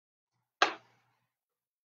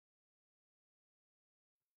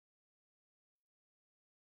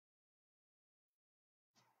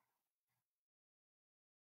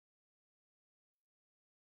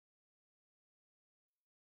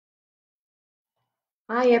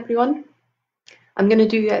Hi everyone. I'm going to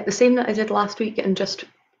do the same that I did last week and just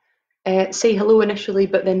say hello initially,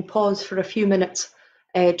 but then pause for a few minutes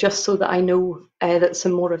just so that I know that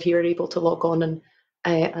some more of you are able to log on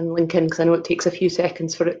and link in, because I know it takes a few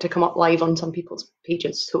seconds for it to come up live on some people's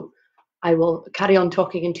pages. So I will carry on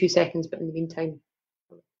talking in 2 seconds, but in the meantime.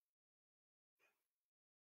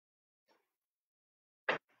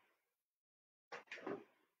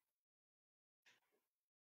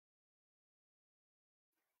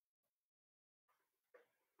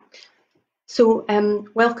 So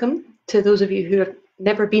welcome to those of you who have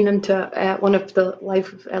never been into one of the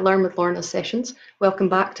live Learn with Lorna sessions. Welcome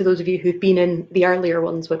back to those of you who've been in the earlier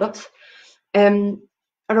ones with us. A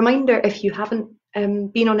reminder, if you haven't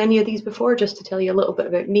been on any of these before, just to tell you a little bit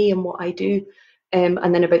about me and what I do, and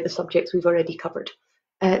then about the subjects we've already covered.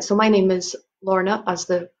 So my name is Lorna, as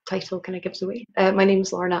the title kind of gives away. My name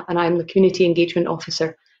is Lorna, and I'm the Community Engagement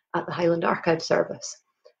Officer at the Highland Archive Service.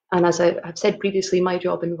 And as I've said previously, my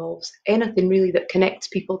job involves anything really that connects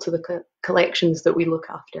people to the collections that we look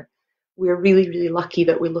after. We're really, really lucky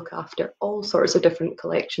that we look after all sorts of different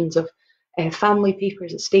collections of family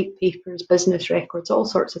papers, estate papers, business records, all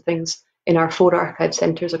sorts of things in our 4 archive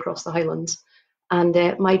centres across the Highlands.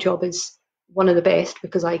 And my job is one of the best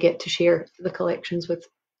because I get to share the collections with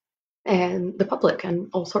the public and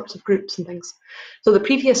all sorts of groups and things. So the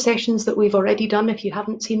previous sessions that we've already done, if you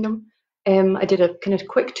haven't seen them, I did a kind of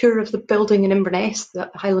quick tour of the building in Inverness,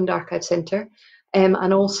 the Highland Archive Centre,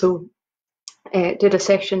 and also did a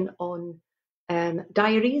session on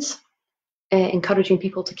diaries, encouraging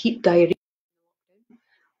people to keep diaries,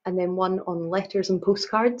 and then one on letters and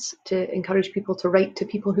postcards to encourage people to write to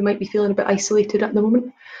people who might be feeling a bit isolated at the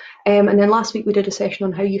moment. And then last week we did a session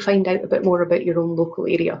on how you find out a bit more about your own local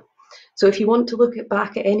area. So if you want to look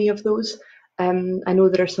back at any of those, I know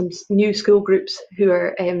there are some new school groups who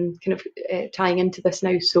are tying into this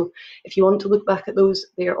now. So if you want to look back at those,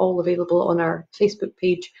 they are all available on our Facebook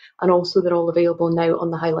page, and also they're all available now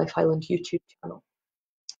on the High Life Highland YouTube channel.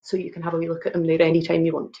 So you can have a wee look at them there anytime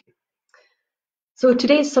you want to. So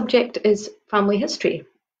today's subject is family history.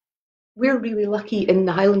 We're really lucky in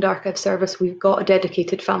the Highland Archive Service. We've got a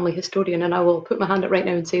dedicated family historian, and I will put my hand up right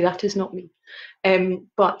now and say that is not me.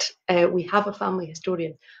 But we have a family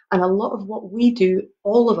historian, and a lot of what we do,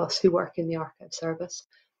 all of us who work in the Archive Service,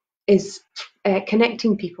 is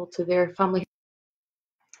connecting people to their family.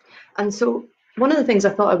 And so one of the things I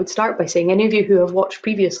thought I would start by saying, any of you who have watched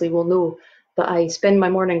previously will know that I spend my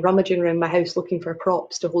morning rummaging around my house looking for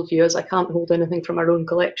props to hold you, as I can't hold anything from our own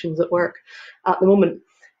collections at work at the moment.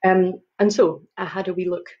 And so I had a wee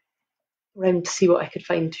look around to see what I could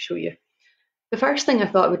find to show you. The first thing I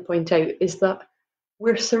thought I would point out is that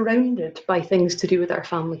we're surrounded by things to do with our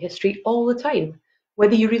family history all the time,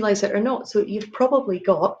 whether you realise it or not. So you've probably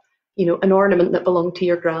got, an ornament that belonged to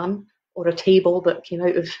your gran, or a table that came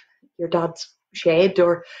out of your dad's shed,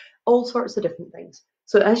 or all sorts of different things.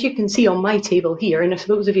 So as you can see on my table here, and if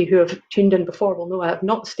those of you who have tuned in before will know I have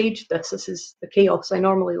not staged this, this is the chaos I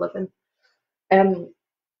normally live in.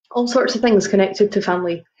 All sorts of things connected to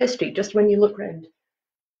family history, just when you look round.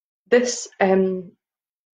 This little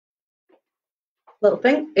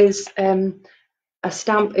thing is a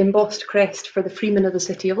stamp embossed crest for the Freeman of the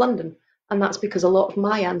City of London. And that's because a lot of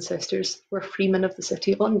my ancestors were Freemen of the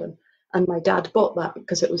City of London. And my dad bought that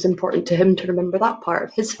because it was important to him to remember that part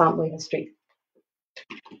of his family history.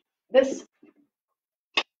 This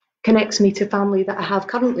connects me to family that I have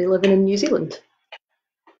currently living in New Zealand.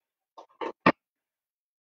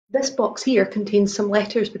 This box here contains some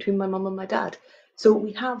letters between my mum and my dad. So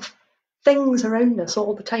we have things around us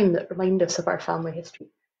all the time that remind us of our family history.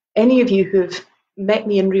 Any of you who've met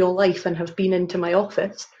me in real life and have been into my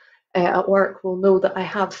office at work will know that I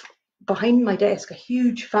have behind my desk a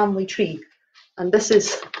huge family tree, and this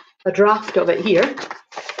is a draft of it here,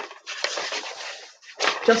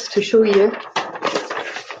 just to show you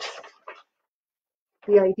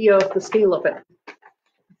the idea of the scale of it.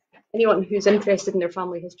 Anyone who's interested in their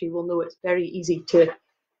family history will know it's very easy to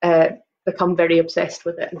become very obsessed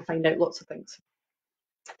with it and find out lots of things.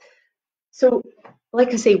 So,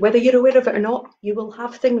 like I say, whether you're aware of it or not, you will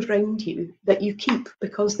have things around you that you keep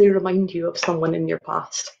because they remind you of someone in your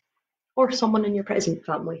past or someone in your present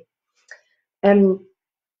family.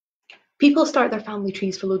 People start their family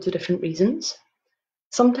trees for loads of different reasons.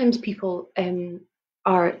 Sometimes people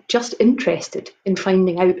are just interested in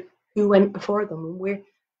finding out who went before them and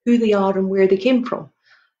who they are and where they came from.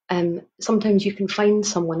 Sometimes you can find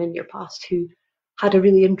someone in your past who had a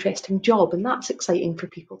really interesting job, and that's exciting for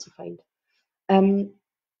people to find.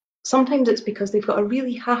 Sometimes it's because they've got a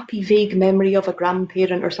really happy, vague memory of a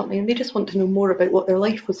grandparent or something, and they just want to know more about what their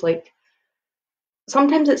life was like.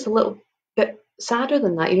 sometimes it's a little bit sadder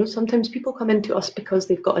than that. Sometimes people come into us because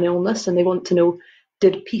they've got an illness and they want to know,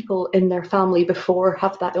 did people in their family before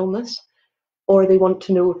have that illness? Or they want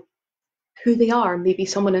to know who they are. Maybe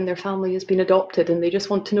someone in their family has been adopted and they just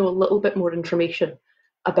want to know a little bit more information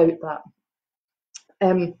about that.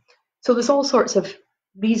 So there's all sorts of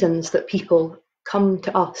reasons that people come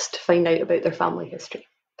to us to find out about their family history.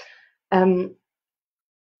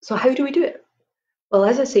 So how do we do it? Well,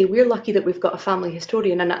 as I say, we're lucky that we've got a family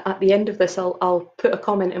historian, and at the end of this, I'll put a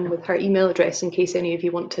comment in with her email address in case any of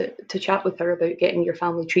you want to chat with her about getting your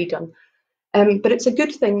family tree done. But it's a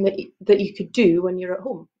good thing that you could do when you're at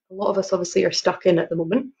home. A lot of us obviously are stuck in at the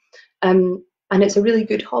moment, and it's a really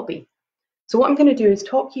good hobby. So what I'm going to do is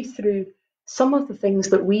talk you through some of the things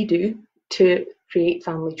that we do to create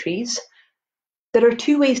family trees. There are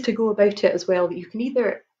two ways to go about it as well. You can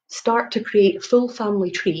either start to create a full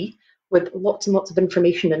family tree with lots and lots of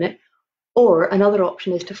information in it, or another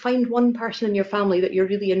option is to find one person in your family that you're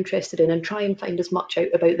really interested in and try and find as much out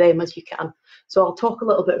about them as you can. So I'll talk a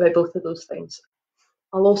little bit about both of those things.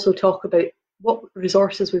 I'll also talk about what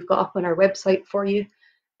resources we've got up on our website for you.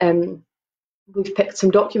 We've picked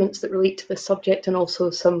some documents that relate to this subject and also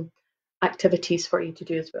some activities for you to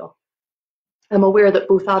do as well. I'm aware that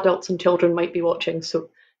both adults and children might be watching, so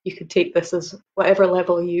you could take this as whatever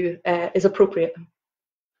level you is appropriate.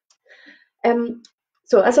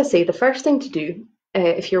 So as I say, the first thing to do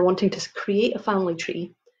if you're wanting to create a family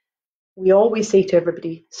tree, we always say to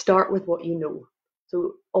everybody, start with what you know.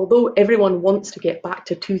 So although everyone wants to get back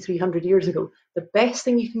to 200-300 years ago, the best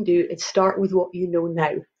thing you can do is start with what you know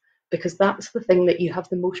now, because that's the thing that you have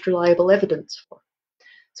the most reliable evidence for.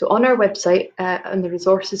 So on our website, on the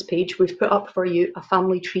resources page, we've put up for you a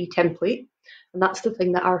family tree template, and that's the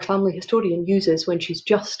thing that our family historian uses when she's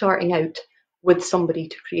just starting out with somebody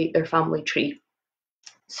to create their family tree.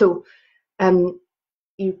 So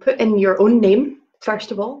you put in your own name,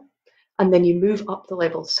 first of all, and then you move up the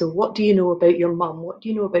levels. So what do you know about your mum? What do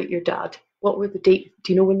you know about your dad? What were the date?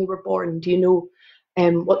 Do you know when they were born? Do you know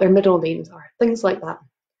what their middle names are? Things like that.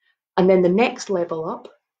 And then the next level up,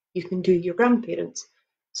 you can do your grandparents.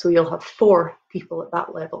 So you'll have 4 people at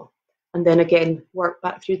that level. And then again, work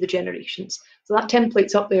back through the generations. So that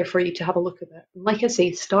template's up there for you to have a look at it. And like I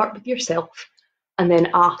say, start with yourself and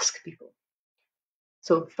then ask people.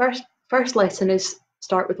 So first lesson is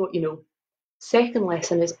start with what you know. Second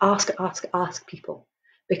lesson is ask people,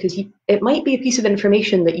 because it might be a piece of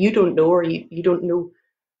information that you don't know, or you don't know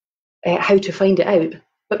how to find it out,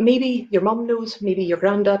 but maybe your mum knows, maybe your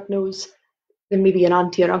granddad knows, then maybe an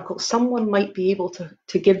auntie or uncle, someone might be able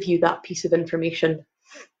to give you that piece of information.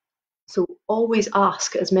 So always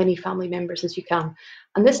ask as many family members as you can.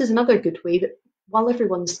 And this is another good way that while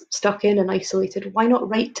everyone's stuck in and isolated, why not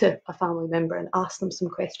write to a family member and ask them some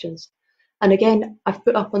questions? And again, I've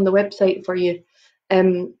put up on the website for you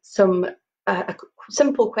some a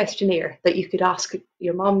simple questionnaire that you could ask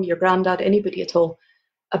your mum, your granddad, anybody at all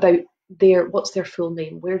about what's their full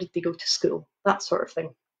name, where did they go to school, that sort of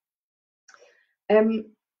thing.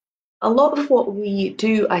 A lot of what we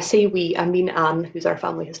do, I say we, I mean Anne, who's our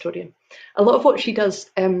family historian, a lot of what she does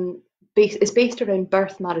is based around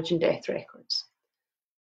birth, marriage and death records.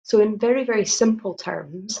 So in very, very simple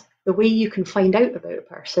terms, the way you can find out about a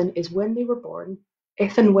person is when they were born,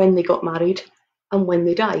 if and when they got married, and when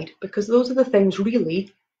they died, because those are the things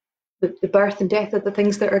really, the birth and death are the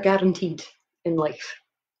things that are guaranteed in life.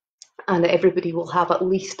 And everybody will have at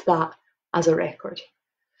least that as a record.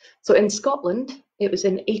 So in Scotland, it was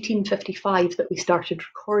in 1855 that we started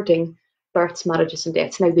recording births, marriages and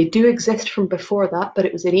deaths. Now, they do exist from before that, but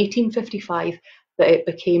it was in 1855 that it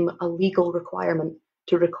became a legal requirement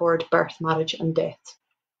to record birth, marriage and death.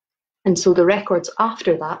 And so the records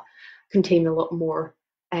after that contain a lot more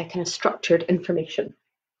kind of structured information.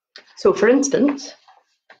 So for instance,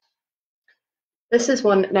 this is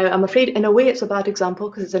one. Now, I'm afraid in a way it's a bad example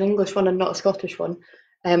because it's an English one and not a Scottish one.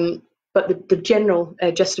 But the general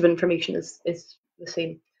gist of information is the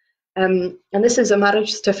same. And this is a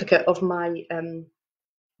marriage certificate of my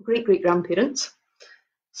great-great-grandparents.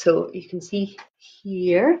 So you can see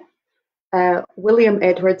here, William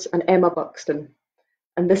Edwards and Emma Buxton.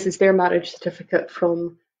 And this is their marriage certificate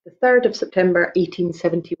from the 3rd of September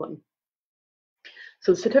 1871.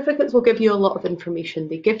 So certificates will give you a lot of information.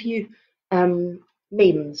 They give you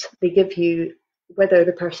names. They give you whether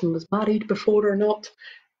the person was married before or not.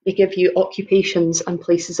 They give you occupations and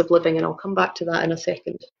places of living, and I'll come back to that in a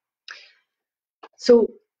second.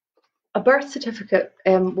 So a birth certificate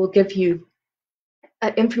will give you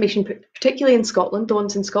information, particularly in Scotland. The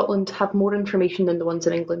ones in Scotland have more information than the ones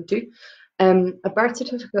in England do. A birth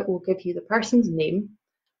certificate will give you the person's name,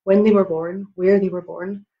 when they were born, where they were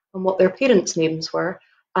born, and what their parents' names were,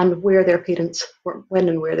 and where their parents were, when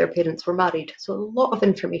and where their parents were married. So a lot of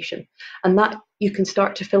information, and that you can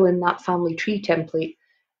start to fill in that family tree template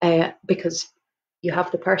because you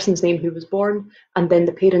have the person's name who was born, and then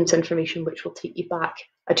the parents' information, which will take you back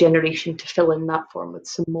a generation to fill in that form with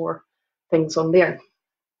some more things on there.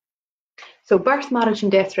 So birth, marriage,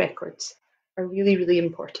 and death records are really, really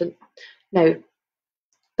important. Now,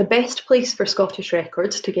 the best place for Scottish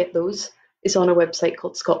records to get those is on a website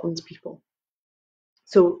called Scotland's People.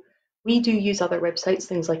 So we do use other websites,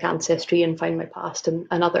 things like Ancestry and Find My Past and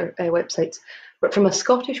other websites. But from a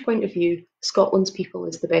Scottish point of view, Scotland's People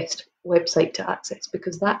is the best website to access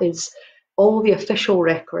because that is all the official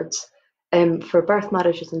records for birth,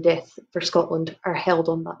 marriages and death for Scotland are held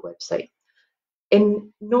on that website.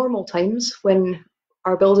 In normal times, when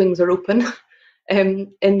our buildings are open, in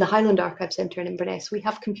the Highland Archive Centre in Inverness, we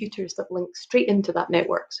have computers that link straight into that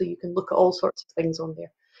network, so you can look at all sorts of things on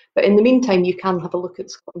there. But in the meantime, you can have a look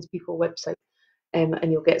at Scotland's People website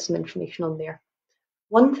and you'll get some information on there.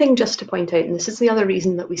 One thing just to point out, and this is the other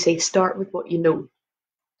reason that we say start with what you know,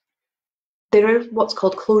 there are what's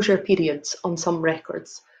called closure periods on some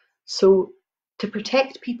records. So to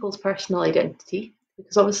protect people's personal identity,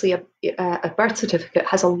 because obviously a birth certificate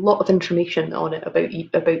has a lot of information on it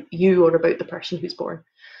about you or about the person who's born.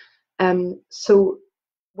 So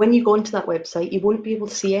when you go onto that website, you won't be able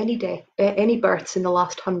to see any births in the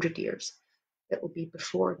last 100 years. It will be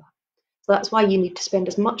before that. So that's why you need to spend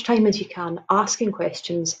as much time as you can asking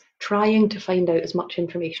questions, trying to find out as much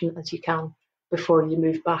information as you can before you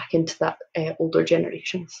move back into that older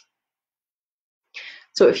generations.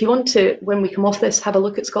 So if you want to, when we come off this, have a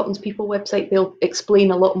look at Scotland's People website. They'll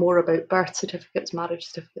explain a lot more about birth certificates, marriage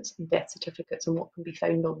certificates and death certificates and what can be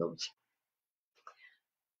found on those.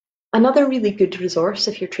 Another really good resource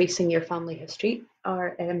if you're tracing your family history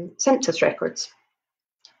are census records.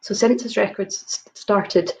 So census records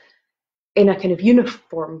started in a kind of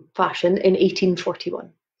uniform fashion in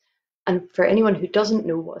 1841. And for anyone who doesn't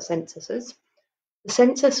know what a census is, the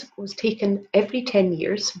census was taken every 10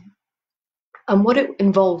 years. And what it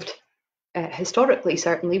involved, historically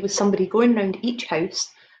certainly, was somebody going around each house,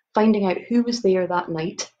 finding out who was there that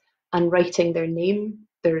night and writing their name,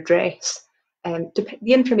 their address. The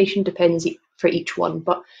information depends for each one,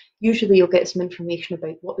 but usually you'll get some information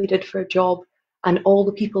about what they did for a job and all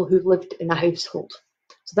the people who lived in a household.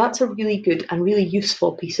 So that's a really good and really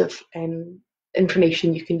useful piece of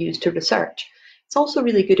information you can use to research. It's also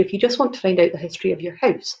really good if you just want to find out the history of your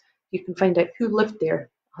house. You can find out who lived there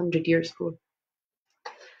 100 years ago.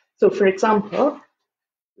 So for example,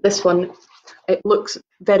 this one, it looks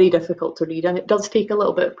very difficult to read and it does take a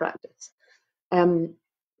little bit of practice.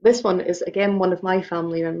 This one is again one of my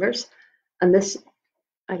family members, and this,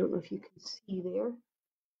 I don't know if you can see there.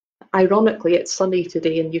 Ironically, it's sunny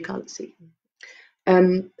today and you can't see.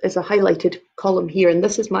 There's a highlighted column here, and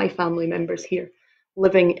this is my family members here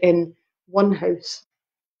living in one house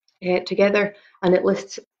together, and it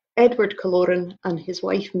lists Edward Kaloran and his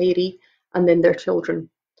wife Mary and then their children.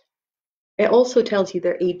 It also tells you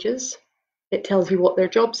their ages. It tells you what their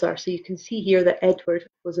jobs are. So you can see here that Edward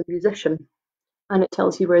was a musician, and it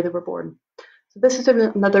tells you where they were born. So this is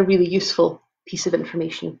another really useful piece of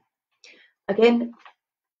information. Again,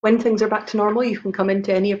 when things are back to normal, you can come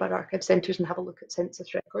into any of our archive centres and have a look at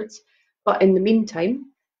census records. But in the meantime,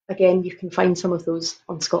 again, you can find some of those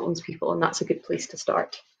on Scotland's People, and that's a good place to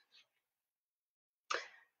start.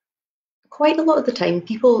 Quite a lot of the time,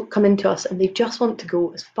 people come into us and they just want to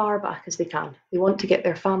go as far back as they can. They want to get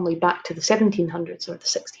their family back to the 1700s or the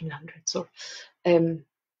 1600s, or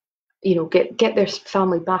get their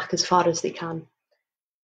family back as far as they can.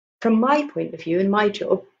 From my point of view, in my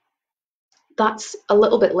job, that's a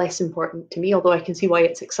little bit less important to me, although I can see why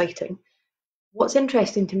it's exciting. What's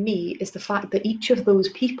interesting to me is the fact that each of those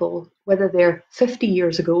people, whether they're 50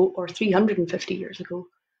 years ago or 350 years ago,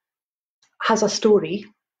 has a story.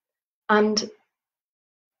 And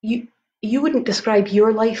you wouldn't describe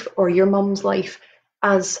your life or your mum's life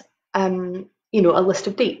as a list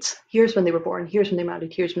of dates. Here's when they were born, here's when they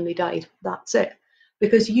married, here's when they died. That's it.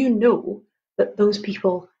 Because you know that those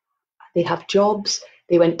people, they have jobs,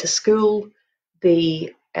 they went to school,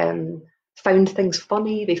 they found things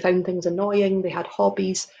funny, they found things annoying, they had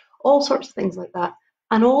hobbies, all sorts of things like that.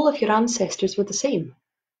 And all of your ancestors were the same.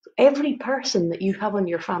 So every person that you have on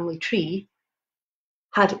your family tree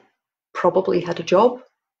had probably had a job,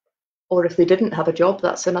 or if they didn't have a job,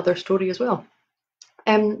 that's another story as well.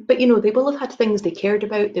 But they will have had things they cared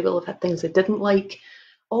about, they will have had things they didn't like,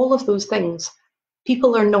 all of those things.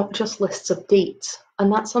 People are not just lists of dates,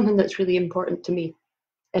 and that's something that's really important to me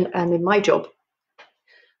and in my job.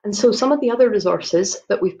 And so some of the other resources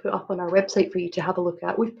that we've put up on our website for you to have a look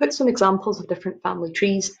at, we've put some examples of different family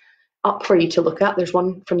trees up for you to look at. There's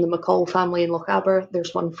one from the McCall family in Lochaber,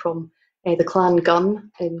 there's one from the Clan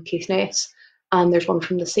Gunn in Caithness, and there's one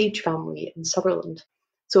from the Sage family in Sutherland.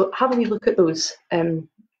 So have a wee look at those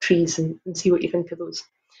trees and see what you think of those.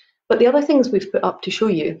 But the other things we've put up to show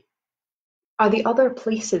you are the other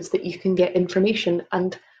places that you can get information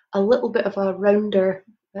and a little bit of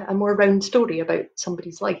a more round story about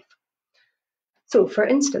somebody's life. So for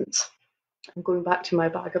instance, I'm going back to my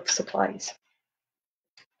bag of supplies.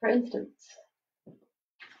 For instance,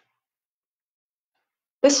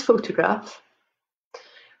 this photograph,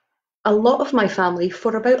 a lot of my family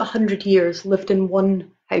for about 100 years lived in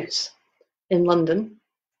one house in London,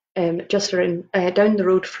 just down the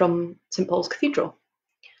road from St Paul's Cathedral.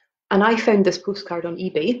 And I found this postcard on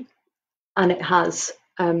eBay, and it has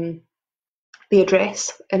the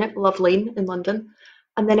address in it, Love Lane in London,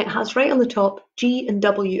 and then it has right on the top G and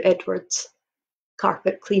W Edwards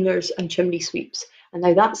carpet cleaners and chimney sweeps. And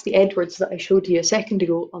now that's the Edwards that I showed you a second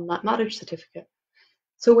ago on that marriage certificate.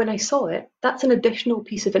 So when I saw it, that's an additional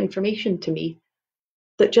piece of information to me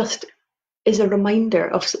that just is a reminder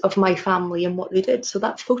of my family and what they did. So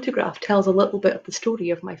that photograph tells a little bit of the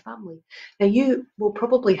story of my family. Now you will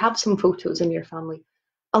probably have some photos in your family.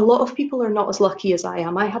 A lot of people are not as lucky as I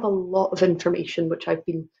am. I have a lot of information which I've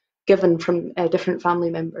been given from different family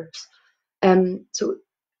members. So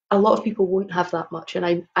a lot of people won't have that much,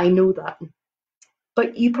 and I know that.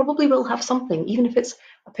 But you probably will have something, even if it's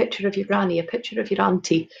a picture of your granny, a picture of your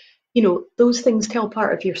auntie. You know, those things tell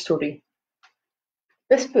part of your story.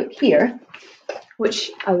 This book here,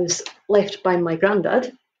 which I was left by my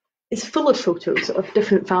granddad, is full of photos of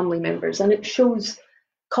different family members, and it shows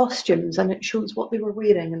costumes and it shows what they were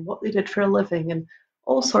wearing and what they did for a living and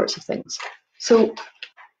all sorts of things. So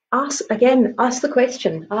ask the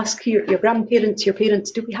question, ask your grandparents, your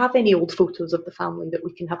parents, do we have any old photos of the family that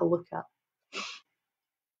we can have a look at?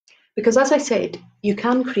 Because as I said, you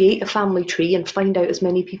can create a family tree and find out as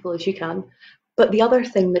many people as you can, but the other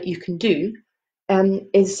thing that you can do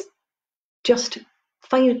is just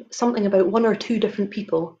find something about one or two different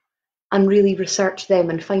people and really research them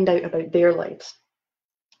and find out about their lives.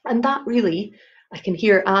 And that really, I can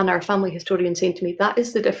hear Anne, our family historian, saying to me, that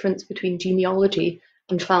is the difference between genealogy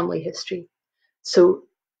and family history. So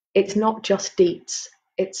it's not just dates,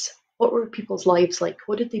 it's what were people's lives like?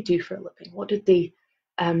 What did they do for a living? What did they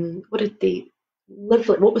live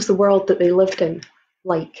like? What was the world that they lived in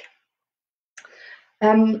like?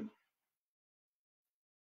 I'm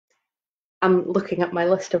looking at my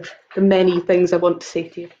list of the many things I want to say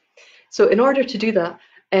to you. So in order to do that,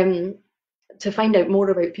 to find out more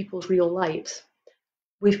about people's real lives,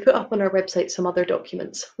 we've put up on our website some other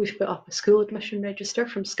documents. We've put up a school admission register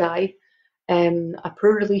from Skye, a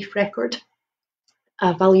poor relief record,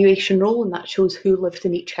 a valuation roll, and that shows who lived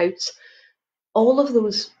in each house. All of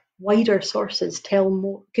those wider sources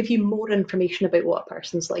give you more information about what a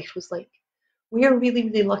person's life was like. We are really,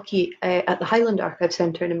 really lucky at the Highland Archive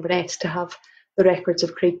Centre in Inverness to have the records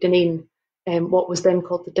of Craig Dineen, what was then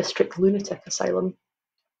called the District Lunatic Asylum.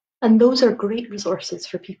 And those are great resources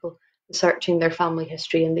for people researching their family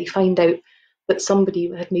history, and they find out that somebody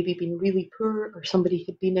had maybe been really poor, or somebody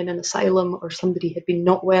had been in an asylum, or somebody had been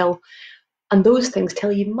not well. And those things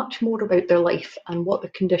tell you much more about their life and what the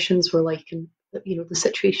conditions were like, and the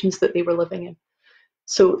situations that they were living in.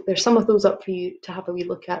 So there's some of those up for you to have a wee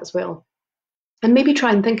look at as well. And maybe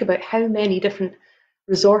try and think about how many different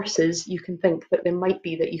resources you can think that there might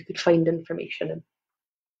be that you could find information in.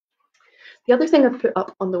 The other thing I've put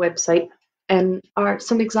up on the website are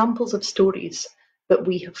some examples of stories that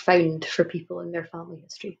we have found for people in their family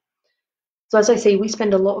history. So as I say, we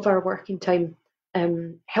spend a lot of our working time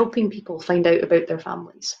helping people find out about their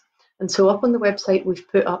families. And so up on the website, we've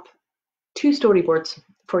put up 2 storyboards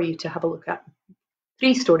for you to have a look at.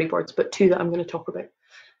 3 storyboards, but 2 that I'm going to talk about.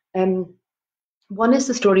 One is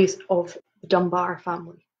the stories of the Dunbar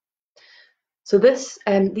family. So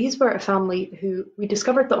these were a family who we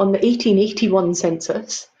discovered that on the 1881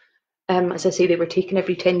 census, as I say, they were taken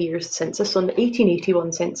every 10 years census. So on the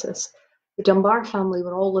 1881 census, the Dunbar family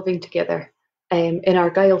were all living together in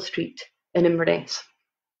Argyle Street in Inverness.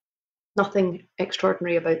 Nothing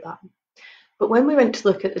extraordinary about that. But when we went to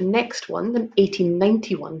look at the next one, the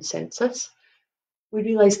 1891 census, we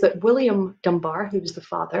realised that William Dunbar, who was the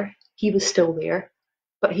father, he was still there,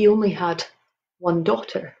 but he only had one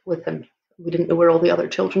daughter with him. We didn't know where all the other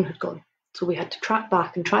children had gone. So we had to track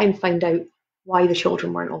back and try and find out why the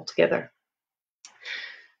children weren't all together.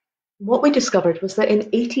 What we discovered was that in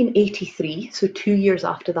 1883, so 2 years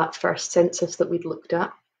after that first census that we'd looked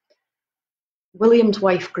at, William's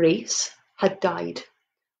wife Grace had died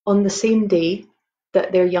on the same day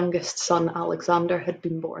that their youngest son Alexander had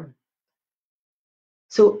been born.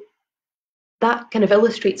 So that kind of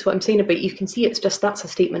illustrates what I'm saying about, you can see that's a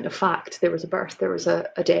statement of fact. There was a birth, there was a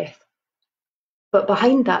death. But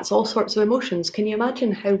behind that's all sorts of emotions. Can you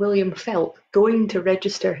imagine how William felt going to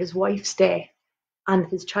register his wife's death and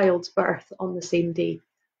his child's birth on the same day?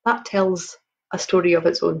 That tells a story of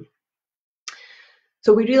its own.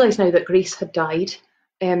 So we realise now that Grace had died,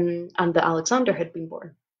 and that Alexander had been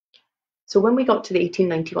born. So when we got to the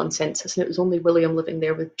 1891 census, and it was only William living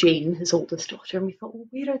there with Jane, his oldest daughter, and we thought, well,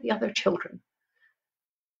 where are the other children?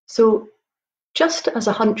 So just as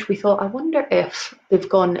a hunch, we thought, I wonder if they've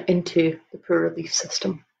gone into the poor relief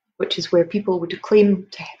system, which is where people would claim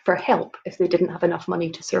for help if they didn't have enough money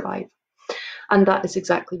to survive. And that is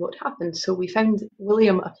exactly what happened. So we found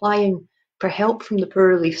William applying for help from the poor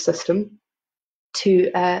relief system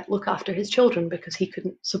to look after his children because he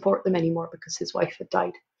couldn't support them anymore because his wife had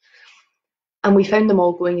died. And we found them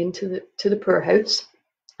all going into the poorhouse.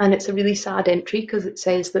 And it's a really sad entry because it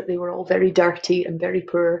says that they were all very dirty and very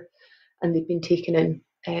poor, and they'd been taken in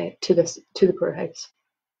to the poorhouse.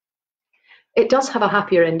 It does have a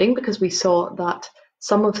happier ending because we saw that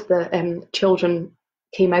some of the children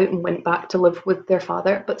came out and went back to live with their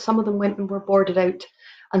father, but some of them went and were boarded out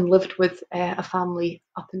and lived with a family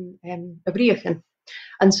up in Abriachan.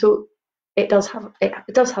 And so it does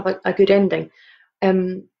have a good ending.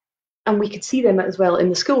 And we could see them as well in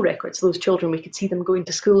the school records, those children, we could see them going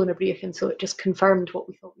to school in Abriachan, so it just confirmed what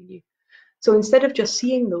we thought we knew. So instead of just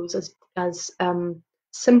seeing those as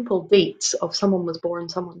simple dates of someone was born,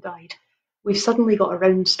 someone died, we've suddenly got a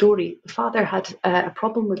round story. The father had a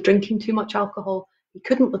problem with drinking too much alcohol. He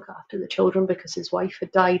couldn't look after the children because his wife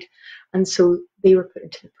had died, and so they were put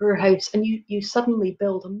into the poorhouse. And you suddenly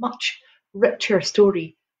build a much richer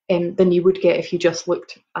story than you would get if you just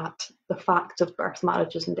looked at the facts of birth,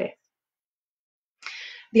 marriages, and death.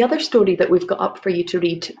 The other story that we've got up for you to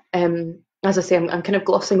read, as I say, I'm kind of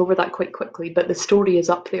glossing over that quite quickly, but the story is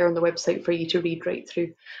up there on the website for you to read right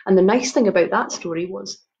through. And the nice thing about that story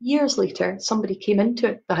was years later, somebody came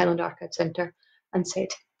into the Highland Archive Centre and said,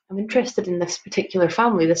 I'm interested in this particular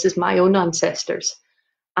family. This is my own ancestors.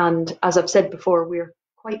 And as I've said before, we're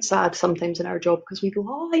quite sad sometimes in our job because we go,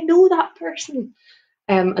 oh, I know that person.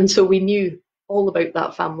 And so we knew all about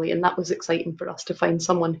that family, and that was exciting for us to find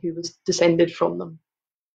someone who was descended from them.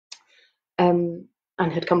 And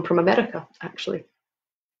had come from America, actually.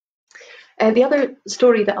 The other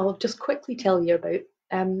story that I'll just quickly tell you about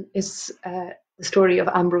is the story of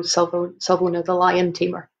Ambrose Salvona, the lion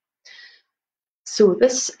tamer. So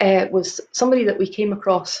this was somebody that we came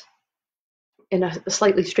across in a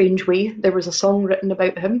slightly strange way. There was a song written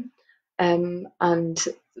about him, and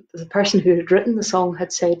the person who had written the song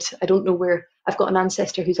had said, I don't know where, I've got an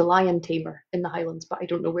ancestor who's a lion tamer in the Highlands, but I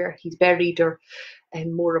don't know where he's buried or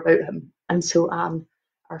more about him. And so Anne,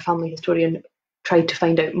 our family historian, tried to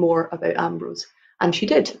find out more about Ambrose. And she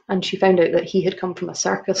did. And she found out that he had come from a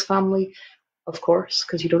circus family, of course,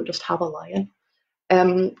 because you don't just have a lion.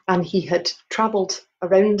 And he had travelled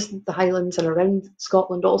around the Highlands and around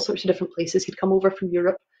Scotland, all sorts of different places. He'd come over from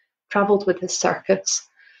Europe, travelled with his circus.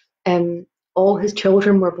 All his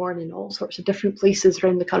children were born in all sorts of different places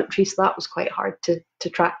around the country, so that was quite hard to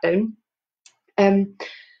track down.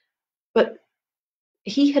 But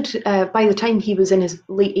he had, by the time he was in his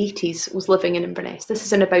late 80s, was living in Inverness. This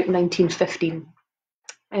is in about 1915.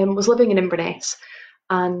 Was living in Inverness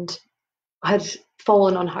and had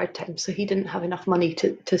fallen on hard times, so he didn't have enough money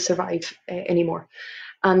to survive anymore.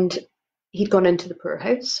 And he'd gone into the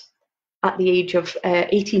poorhouse at the age of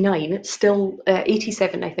 89, still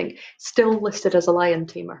 87, I think, still listed as a lion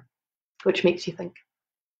tamer, which makes you think.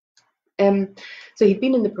 So he'd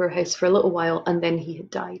been in the poorhouse for a little while, and then he had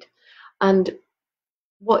died. And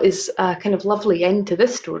what is a kind of lovely end to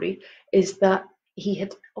this story is that he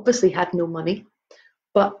had obviously had no money,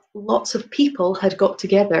 but lots of people had got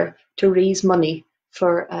together to raise money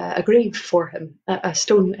for a grave for him, a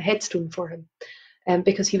headstone for him,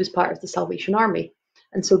 because he was part of the Salvation Army.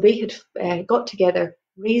 And so they had got together,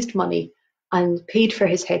 raised money, and paid for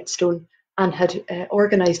his headstone, and had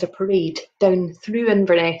organised a parade down through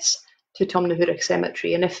Inverness to Tomnahurich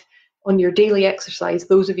Cemetery. And if on your daily exercise,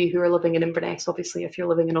 those of you who are living in Inverness, obviously if you're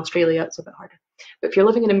living in Australia, it's a bit harder. But if you're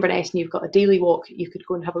living in Inverness and you've got a daily walk, you could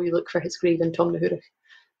go and have a wee look for his grave in Tomnahurich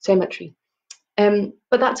Cemetery.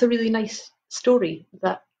 But that's a really nice story,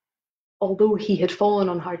 that although he had fallen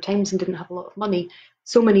on hard times and didn't have a lot of money,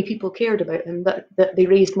 so many people cared about him that they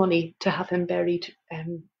raised money to have him buried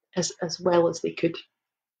as well as they could.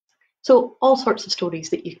 So all sorts of stories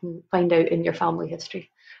that you can find out in your family history.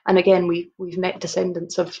 And again, we've met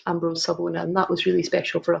descendants of Ambrose Savona, and that was really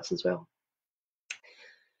special for us as well.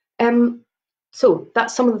 So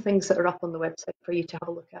that's some of the things that are up on the website for you to have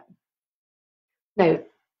a look at. Now,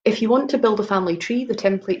 if you want to build a family tree, the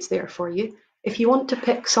template's there for you. If you want to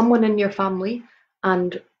pick someone in your family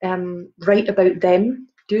and write about them,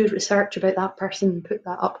 do research about that person, put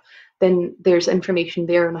that up, then there's information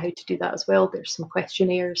there on how to do that as well. There's some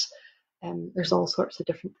questionnaires, there's all sorts of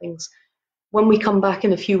different things. When we come back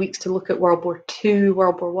in a few weeks to look at World War II,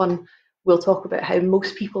 World War One, we'll talk about how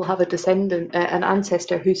most people have a descendant, an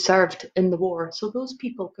ancestor who served in the war. So those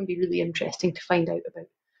people can be really interesting to find out about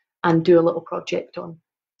and do a little project on.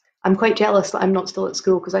 I'm quite jealous that I'm not still at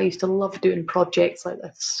school because I used to love doing projects like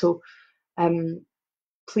this. So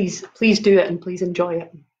please do it and please enjoy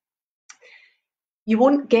it. You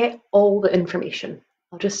won't get all the information.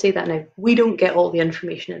 I'll just say that now. We don't get all the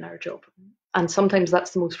information in our job. And sometimes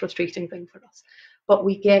that's the most frustrating thing for us. But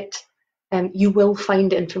we get, you will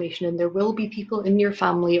find information, and there will be people in your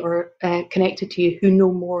family or connected to you who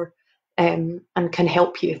know more and can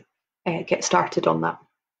help you get started on that.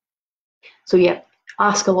 So yeah,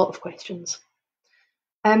 ask a lot of questions.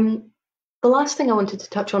 The last thing I wanted to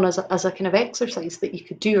touch on as a kind of exercise that you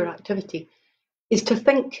could do or activity is to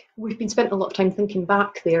think. We've been spent a lot of time thinking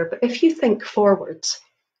back there, but if you think forwards,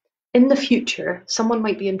 in the future, someone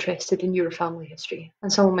might be interested in your family history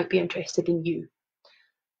and someone might be interested in you.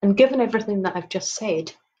 And given everything that I've just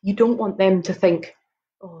said, you don't want them to think,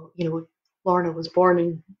 oh, you know, Lorna was born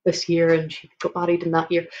in this year and she got married in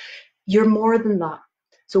that year. You're more than that.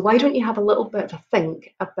 So why don't you have a little bit of a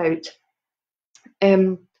think about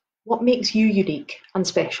what makes you unique and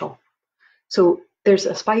special? So there's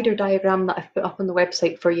a spider diagram that I've put up on the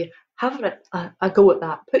website for you. Have a go at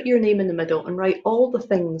that. Put your name in the middle and write all the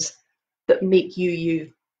things that make you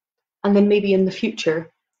you. And then maybe in the future,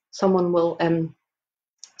 someone will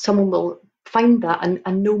find that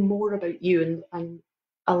and know more about you and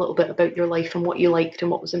a little bit about your life and what you liked and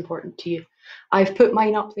what was important to you. I've put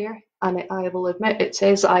mine up there, and I will admit it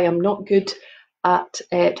says I am not good at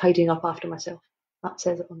tidying up after myself. That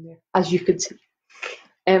says it on there, as you could see.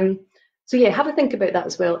 So yeah, have a think about that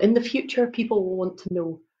as well. In the future, people will want to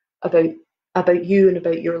know about you and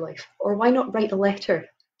about your life. Or why not write a letter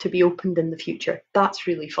to be opened in the future? That's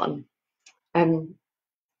really fun. So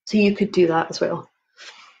you could do that as well.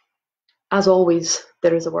 As always,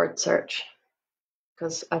 there is a word search,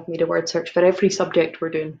 because I've made a word search for every subject we're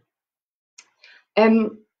doing.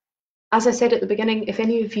 As I said at the beginning, if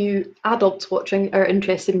any of you adults watching are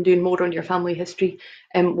interested in doing more on your family history,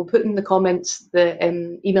 we'll put in the comments the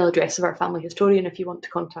email address of our family historian if you want to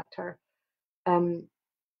contact her.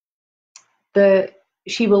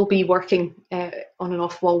 She will be working on and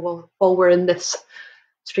off while we're in this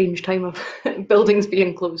strange time of buildings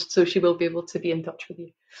being closed, so she will be able to be in touch with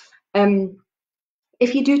you.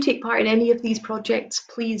 If you do take part in any of these projects,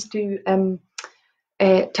 please do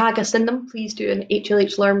tag us in them. Please do an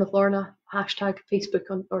HLH Learn with Lorna hashtag Facebook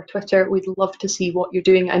or Twitter. We'd love to see what you're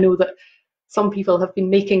doing. I know that some people have been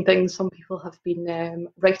making things, some people have been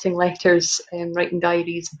writing letters and writing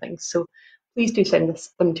diaries and things. So please do send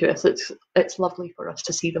them to us. It's lovely for us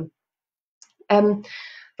to see them.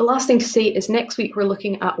 The last thing to say is next week we're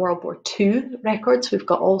looking at World War II records. We've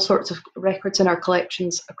got all sorts of records in our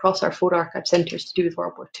collections across our 4 archive centres to do with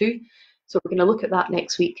World War II. So we're going to look at that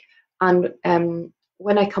next week. And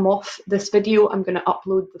when I come off this video, I'm going to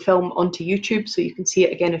upload the film onto YouTube so you can see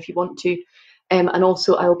it again if you want to. And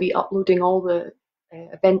also I'll be uploading all the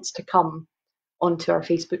events to come onto our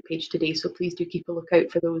Facebook page today. So please do keep a lookout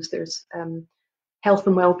for those. There's health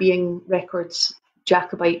and wellbeing records,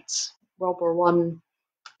 Jacobites, World War One,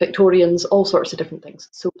 Victorians, all sorts of different things.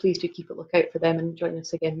 So please do keep a lookout for them and join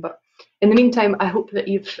us again. But in the meantime, I hope that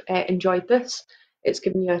you've enjoyed this. It's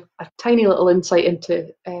given you a tiny little insight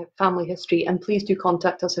into family history, and please do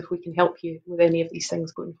contact us if we can help you with any of these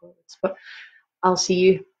things going forwards. But I'll see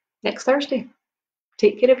you next Thursday.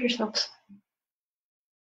 Take care of yourselves.